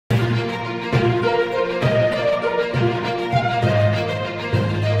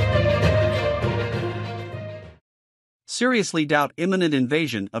seriously doubt imminent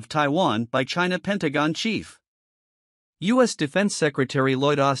invasion of Taiwan by China Pentagon chief. U.S. Defense Secretary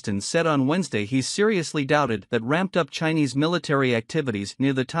Lloyd Austin said on Wednesday he seriously doubted that ramped-up Chinese military activities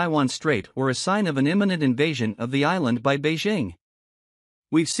near the Taiwan Strait were a sign of an imminent invasion of the island by Beijing.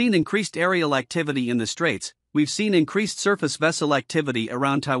 "We've seen increased aerial activity in the straits, we've seen increased surface vessel activity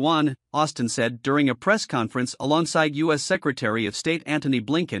around Taiwan," Austin said during a press conference alongside U.S. Secretary of State Antony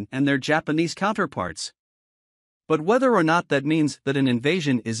Blinken and their Japanese counterparts. "But whether or not that means that an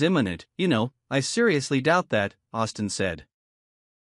invasion is imminent, I seriously doubt that," Austin said.